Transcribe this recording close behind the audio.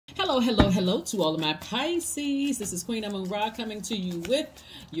Hello to all of my Pisces. This is Queen Amun Ra coming to you with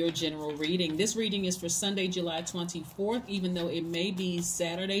your general reading. This reading is for Sunday, July 24th, even though it may be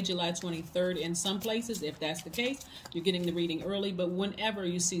Saturday, July 23rd in some places. If that's the case, you're getting the reading early, but whenever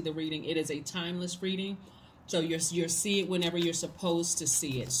you see the reading, it is a timeless reading. So you'll see it whenever you're supposed to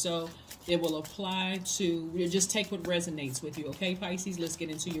see it. So it will apply to, you just take what resonates with you. Okay, Pisces, let's get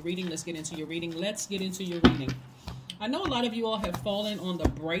into your reading. Let's get into your reading. I know a lot of you all have fallen on the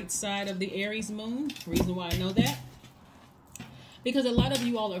bright side of the Aries moon. Reason why I know that, because a lot of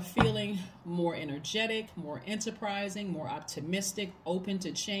you all are feeling more energetic, more enterprising, more optimistic, open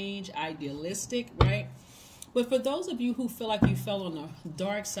to change, idealistic, right? But for those of you who feel like you fell on the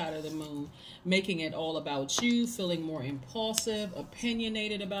dark side of the moon, making it all about you, feeling more impulsive,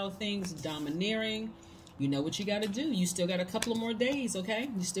 opinionated about things, domineering, you know what you got to do. You still got a couple of more days,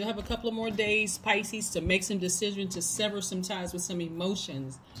 okay? You still have a couple of more days, Pisces, to make some decisions, to sever some ties with some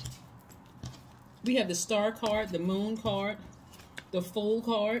emotions. We have the Star card, the Moon card, the Fool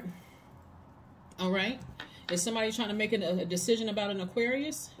card. All right? Is somebody trying to make a decision about an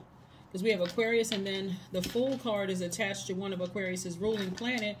Aquarius? Because we have Aquarius, and then the Fool card is attached to one of Aquarius's ruling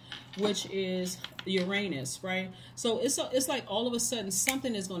planet, which is Uranus, right? So it's like all of a sudden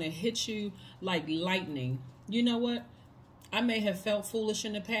something is going to hit you like lightning. You know what? I may have felt foolish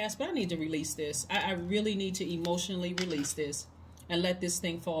in the past, but I need to release this. I really need to emotionally release this and let this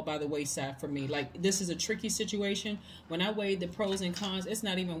thing fall by the wayside for me. Like, this is a tricky situation. When I weighed the pros and cons, it's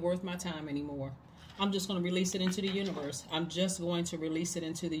not even worth my time anymore. I'm just going to release it into the universe. I'm just going to release it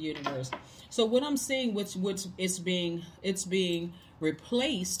into the universe. So what I'm seeing, which it's being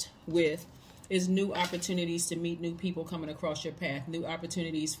replaced with, is new opportunities to meet new people coming across your path, new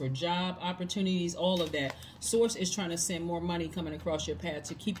opportunities for job opportunities, all of that. Source is trying to send more money coming across your path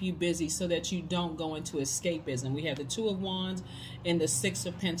to keep you busy so that you don't go into escapism. We have the Two of Wands and the Six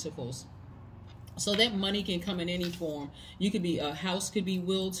of Pentacles. So that money can come in any form. You could be, a house could be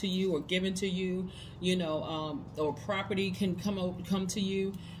willed to you or given to you, you know, or property can come to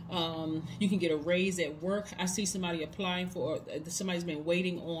you. You can get a raise at work. I see somebody applying for, somebody's been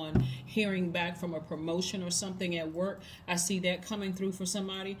waiting on hearing back from a promotion or something at work. I see that coming through for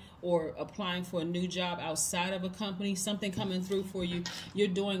somebody, or applying for a new job outside of a company, something coming through for you. You're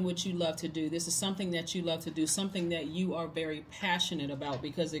doing what you love to do. This is something that you love to do, something that you are very passionate about,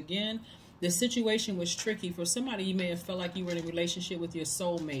 because again, the situation was tricky. For somebody, you may have felt like you were in a relationship with your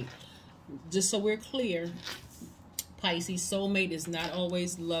soulmate. Just so we're clear, Pisces, soulmate is not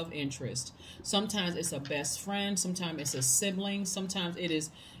always love interest. Sometimes it's a best friend. Sometimes it's a sibling. Sometimes it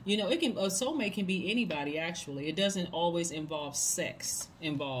is, you know, a soulmate can be anybody, actually. It doesn't always involve sex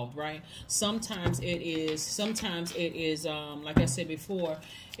involved, right? Sometimes it is, like I said before,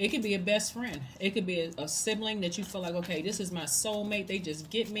 it could be a best friend. It could be a sibling that you feel like, okay, this is my soulmate. They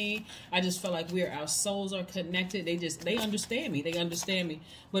just get me. I just feel like our souls are connected. They understand me. They understand me.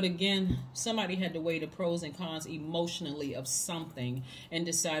 But again, somebody had to weigh the pros and cons emotionally of something and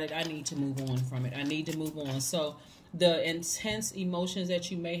decided, I need to move on from it. I need to move on. So the intense emotions that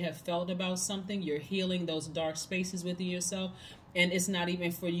you may have felt about something, you're healing those dark spaces within yourself. And it's not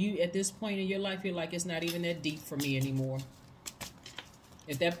even for you at this point in your life. You're like, it's not even that deep for me anymore.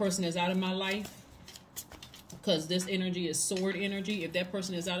 If that person is out of my life, because this energy is sword energy, if that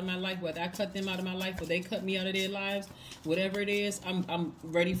person is out of my life, whether I cut them out of my life or they cut me out of their lives, whatever it is, I'm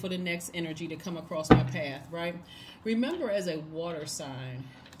ready for the next energy to come across my path, right? Remember, as a water sign,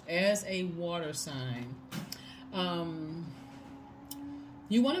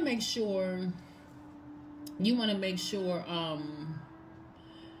 you want to make sure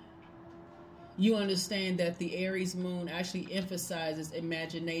you understand that the Aries moon actually emphasizes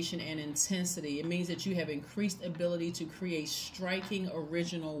imagination and intensity. It means that you have increased ability to create striking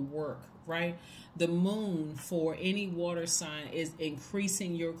original work, right? The moon for any water sign is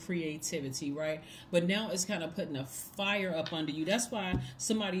increasing your creativity, right? But now it's kind of putting a fire up under you. That's why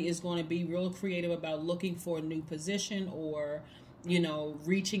somebody is going to be real creative about looking for a new position, or, you know,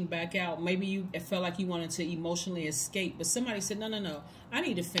 reaching back out. Maybe you felt like you wanted to emotionally escape, but somebody said, no, I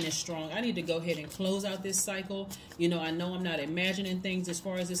need to finish strong. I need to go ahead and close out this cycle. You know I'm not imagining things as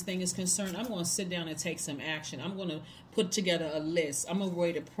far as this thing is concerned. I'm going to sit down and take some action. I'm going to put together a list. I'm going to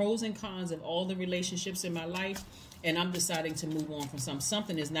weigh the pros and cons of all the relationships in my life, and I'm deciding to move on from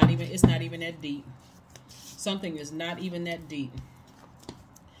something. It's not even that deep. Something is not even that deep.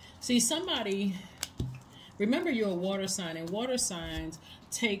 See, somebody, remember, you're a water sign, and water signs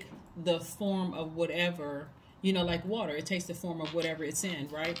take the form of whatever, you know, like water. It takes the form of whatever it's in,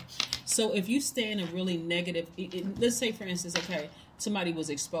 right? So if you stay in a really negative, let's say, for instance, okay, somebody was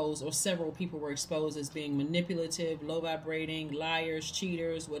exposed, or several people were exposed as being manipulative, low vibrating, liars,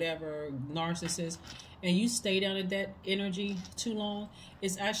 cheaters, whatever, narcissists, and you stay down at that energy too long,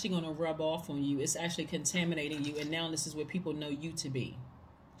 it's actually going to rub off on you. It's actually contaminating you, and now this is what people know you to be.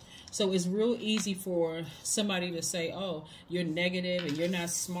 So it's real easy for somebody to say, oh, you're negative and you're not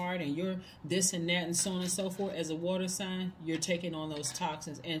smart and you're this and that and so on and so forth. As a water sign, you're taking on those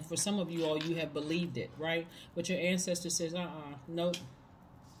toxins. And for some of you all, you have believed it, right? But your ancestor says, nope.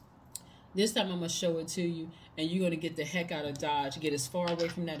 This time I'm going to show it to you, and you're going to get the heck out of Dodge, get as far away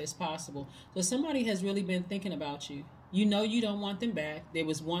from that as possible. So somebody has really been thinking about you. You know you don't want them back. There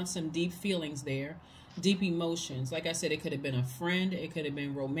was once some deep feelings there. Deep emotions. Like I said, it could have been a friend. It could have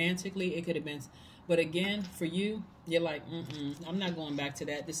been romantically. It could have been... But again, for you, you're like, I'm not going back to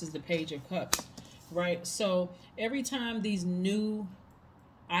that. This is the Page of Cups, right? So every time these new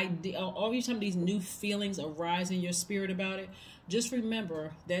feelings arise in your spirit about it, just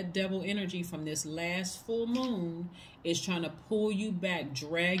remember that devil energy from this last full moon is trying to pull you back,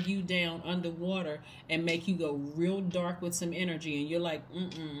 drag you down underwater, and make you go real dark with some energy. And you're like,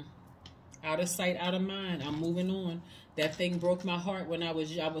 out of sight, out of mind. I'm moving on. That thing broke my heart when I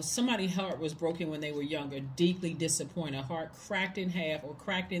was somebody's heart was broken when they were younger. Deeply disappointed. Heart cracked in half or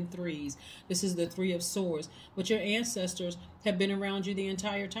cracked in threes. This is the Three of Swords. But your ancestors have been around you the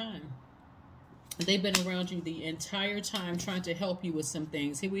entire time. They've been around you the entire time trying to help you with some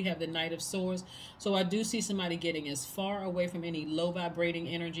things. Here we have the Knight of Swords. So I do see somebody getting as far away from any low vibrating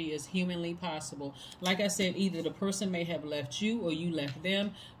energy as humanly possible. Like I said, either the person may have left you or you left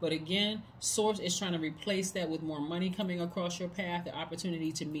them. But again, Source is trying to replace that with more money coming across your path, the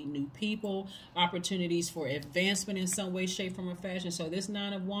opportunity to meet new people, opportunities for advancement in some way, shape, form, or fashion. So this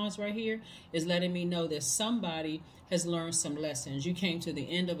Nine of Wands right here is letting me know that somebody has learned some lessons. You came to the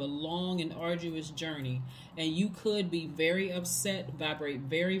end of a long and arduous journey, and you could be very upset, vibrate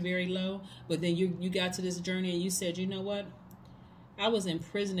very, very low, but then you got to this journey and you said, you know what? I was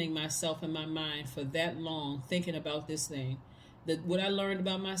imprisoning myself in my mind for that long thinking about this thing. What I learned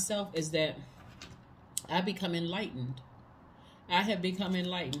about myself is that I become enlightened. I have become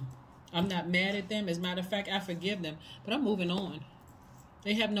enlightened. I'm not mad at them. As a matter of fact, I forgive them, but I'm moving on.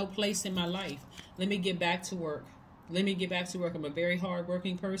 They have no place in my life. Let me get back to work. Let me get back to work. I'm a very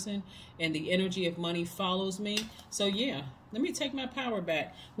hard-working person, and the energy of money follows me. So, yeah, let me take my power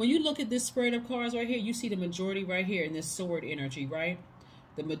back. When you look at this spread of cards right here, you see the majority right here in this sword energy, right?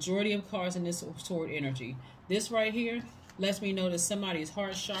 The majority of cards in this sword energy. This right here lets me know that somebody's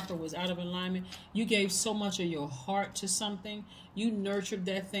heart chakra was out of alignment. You gave so much of your heart to something. You nurtured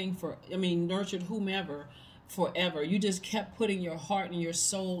that thing nurtured whomever forever. You just kept putting your heart and your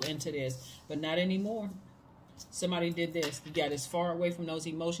soul into this, but not anymore. Somebody did this. You got as far away from those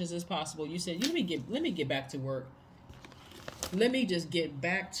emotions as possible. You said, let me get back to work. Let me just get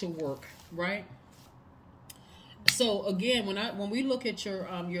back to work, right? So again, when we look at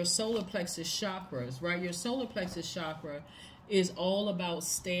your solar plexus chakras, right? Your solar plexus chakra is all about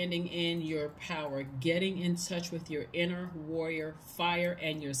standing in your power, getting in touch with your inner warrior fire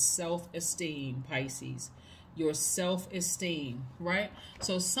and your self-esteem, Pisces. Your self-esteem, right?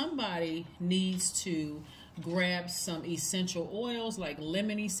 So somebody needs to grab some essential oils like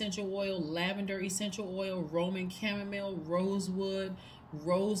lemon essential oil, lavender essential oil, Roman chamomile, rosewood,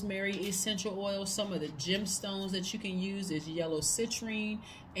 rosemary essential oil. Some of the gemstones that you can use is yellow citrine,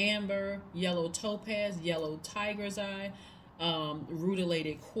 amber, yellow topaz, yellow tiger's eye.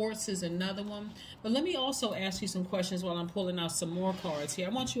 Rutilated quartz is another one. But let me also ask you some questions while I'm pulling out some more cards here. I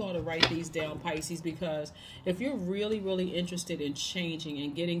want you all to write these down, Pisces, because if you're really, really interested in changing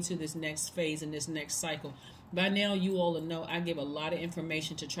and getting to this next phase and this next cycle, by now you all know I give a lot of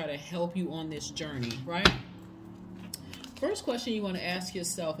information to try to help you on this journey, right? First question you want to ask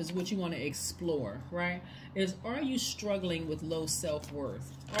yourself is what you want to explore, right? Is, are you struggling with low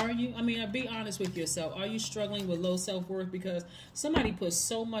self-worth? Are you, be honest with yourself. Are you struggling with low self-worth because somebody put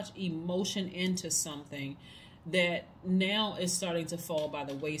so much emotion into something that now is starting to fall by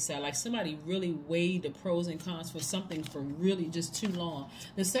the wayside? Like somebody really weighed the pros and cons for something for really just too long.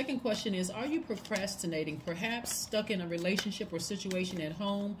 The second question is, are you procrastinating, perhaps stuck in a relationship or situation at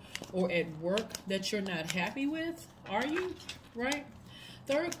home or at work that you're not happy with? Are you? Right?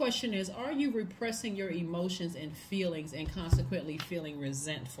 Third question is, are you repressing your emotions and feelings and consequently feeling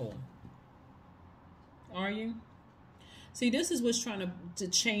resentful? Are you? See, this is what's trying to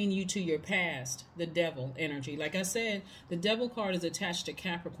chain you to your past, the devil energy. Like I said, the devil card is attached to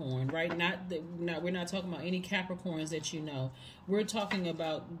Capricorn, right? We're not talking about any Capricorns that you know. We're talking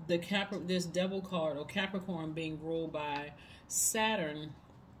about this devil card or Capricorn being ruled by Saturn.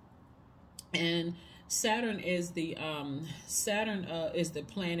 And Saturn is the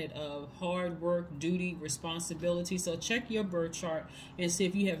planet of hard work, duty, responsibility. So check your birth chart and see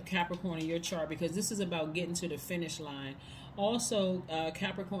if you have Capricorn in your chart, because this is about getting to the finish line. Also,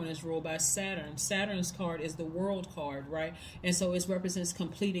 Capricorn is ruled by Saturn. Saturn's card is the World card, right? And so it represents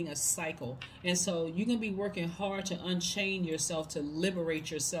completing a cycle. And so you're going to be working hard to unchain yourself, to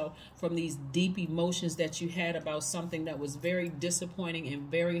liberate yourself from these deep emotions that you had about something that was very disappointing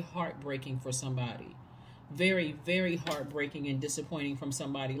and very heartbreaking for somebody. Very, very heartbreaking and disappointing from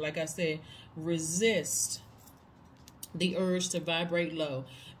somebody. Like I said, resist the urge to vibrate low,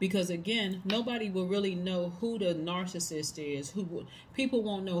 because again, nobody will really know who the narcissist is. People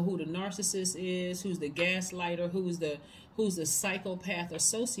won't know who the narcissist is, who's the gaslighter, who's the psychopath or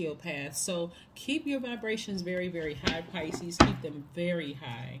sociopath. So keep your vibrations very, very high, Pisces. Keep them very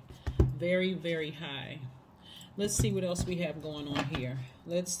high, very, very high. Let's see what else we have going on here.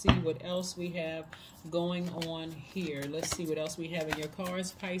 Let's see what else we have going on here. Let's see what else we have in your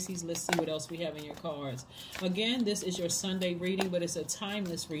cards, Pisces. Let's see what else we have in your cards. Again, this is your Sunday reading, but it's a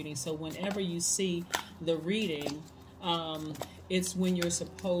timeless reading. So whenever you see the reading, it's when you're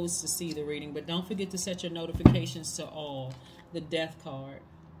supposed to see the reading. But don't forget to set your notifications to all. The Death card.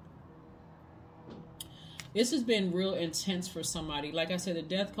 This has been real intense for somebody. Like I said, the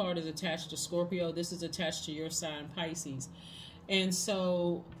Death card is attached to Scorpio. This is attached to your sign, Pisces. And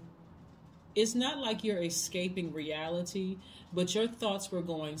so it's not like you're escaping reality, but your thoughts were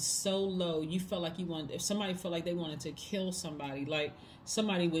going so low. You felt like if somebody felt like they wanted to kill somebody, like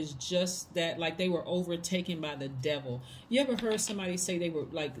somebody was just that, like they were overtaken by the devil. You ever heard somebody say they were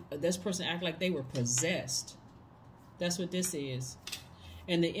like, this person act like they were possessed? That's what this is.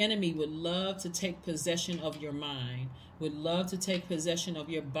 And the enemy would love to take possession of your mind, would love to take possession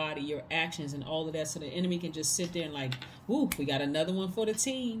of your body, your actions, and all of that. So the enemy can just sit there and like, ooh, we got another one for the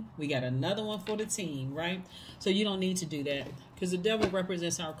team. We got another one for the team, right? So you don't need to do that, because the devil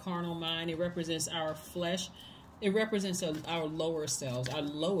represents our carnal mind. It represents our flesh. It represents our lower selves, our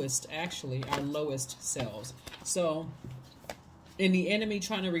lowest selves. So, and the enemy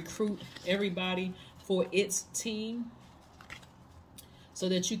trying to recruit everybody for its team, so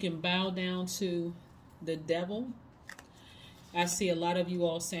that you can bow down to the devil. I see a lot of you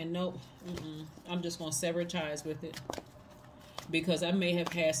all saying, nope, I'm just going to sever ties with it. Because I may have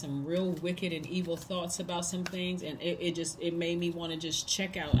had some real wicked and evil thoughts about some things, and it made me want to just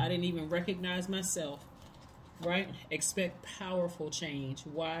check out. I didn't even recognize myself, right? Expect powerful change.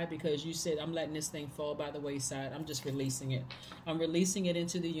 Why? Because you said, I'm letting this thing fall by the wayside. I'm just releasing it. I'm releasing it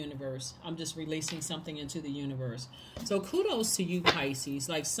into the universe. I'm just releasing something into the universe. So kudos to you, Pisces.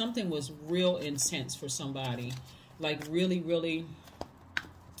 Like something was real intense for somebody. Like really, really.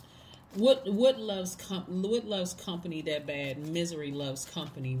 What loves company that bad? Misery loves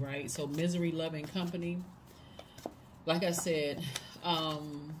company, right? So misery loving company. Like I said,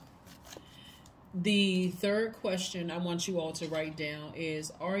 the third question I want you all to write down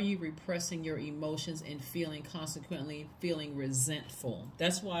is, are you repressing your emotions and consequently feeling resentful?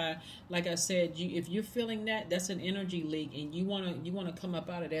 That's why, like I said, if you're feeling that, that's an energy leak, and you want to come up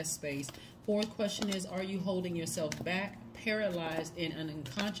out of that space. Fourth question is, are you holding yourself back, paralyzed in an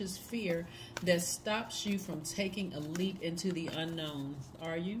unconscious fear that stops you from taking a leap into the unknown?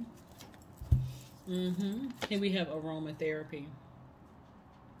 Are you? Here we have aromatherapy.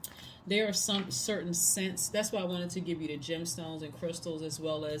 There are some certain scents. That's why I wanted to give you the gemstones and crystals, as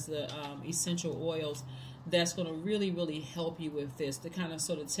well as the essential oils. That's going to really, really help you with this, to kind of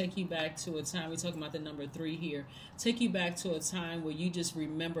sort of take you back to a time. We're talking about the number 3 here. Take you back to a time where you just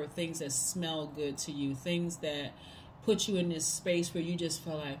remember things that smell good to you, things that put you in this space where you just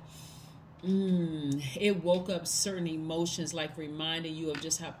felt like, it woke up certain emotions, like reminding you of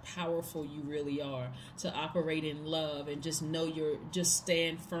just how powerful you really are, to operate in love and just know just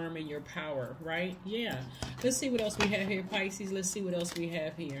stand firm in your power, right? Yeah. Let's see what else we have here, Pisces. Let's see what else we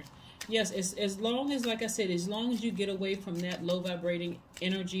have here. Yes, as long as, like I said, as long as you get away from that low vibrating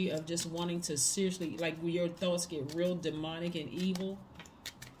energy of just wanting to seriously, like your thoughts get real demonic and evil,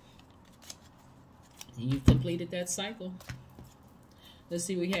 you've completed that cycle. Let's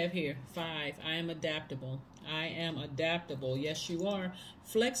see what we have here. 5. I am adaptable. I am adaptable. Yes, you are.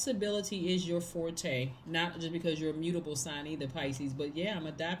 Flexibility is your forte. Not just because you're a mutable sign either, Pisces. But yeah, I'm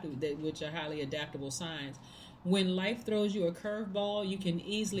adaptable, which are highly adaptable signs. When life throws you a curveball, you can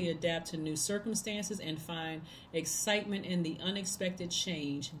easily adapt to new circumstances and find excitement in the unexpected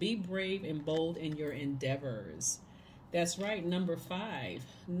change. Be brave and bold in your endeavors. That's right. Number 5.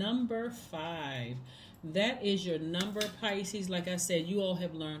 Number 5. That is your number, Pisces. Like I said, you all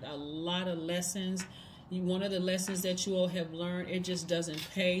have learned a lot of lessons. One of the lessons that you all have learned, it just doesn't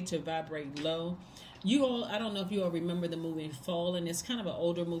pay to vibrate low. You all, I don't know if you all remember the movie Fallen. It's kind of an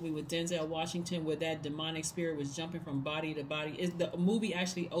older movie with Denzel Washington where that demonic spirit was jumping from body to body. The movie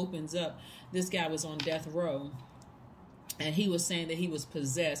actually opens up. This guy was on death row, and he was saying that he was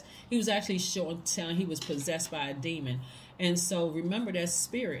possessed. He was actually telling he was possessed by a demon. And so remember that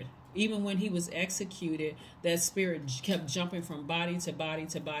spirit. Even when he was executed, that spirit kept jumping from body to body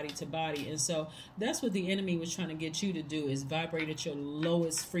to body to body. And so that's what the enemy was trying to get you to do, is vibrate at your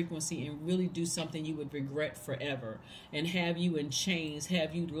lowest frequency and really do something you would regret forever, and have you in chains,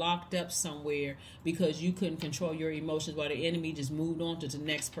 have you locked up somewhere because you couldn't control your emotions while the enemy just moved on to the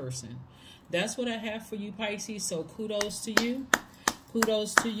next person. That's what I have for you, Pisces. So kudos to you.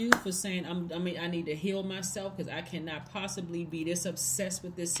 Kudos to you for saying, I need to heal myself because I cannot possibly be this obsessed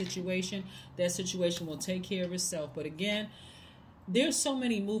with this situation. That situation will take care of itself. But again, there's so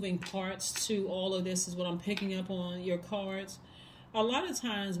many moving parts to all of this is what I'm picking up on your cards. A lot of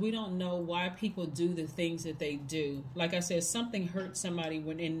times we don't know why people do the things that they do. Like I said, something hurt somebody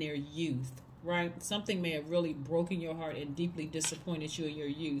when in their youth, right? Something may have really broken your heart and deeply disappointed you in your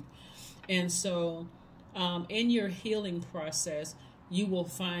youth. And so in your healing process, you will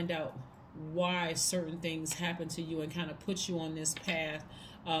find out why certain things happen to you and kind of put you on this path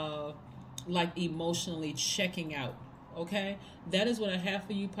of like emotionally checking out. Okay, that is what I have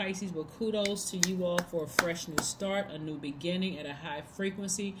for you, Pisces. But kudos to you all for a fresh new start, a new beginning at a high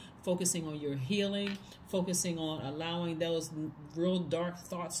frequency, focusing on your healing, focusing on allowing those real dark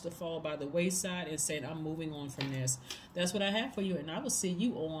thoughts to fall by the wayside and saying, I'm moving on from this. That's what I have for you, and I will see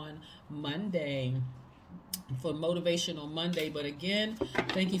you on Monday for Motivational Monday. But again,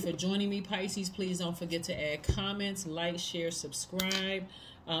 thank you for joining me, Pisces. Please don't forget to add comments, like, share, subscribe,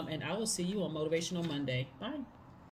 and I will see you on Motivational Monday. Bye.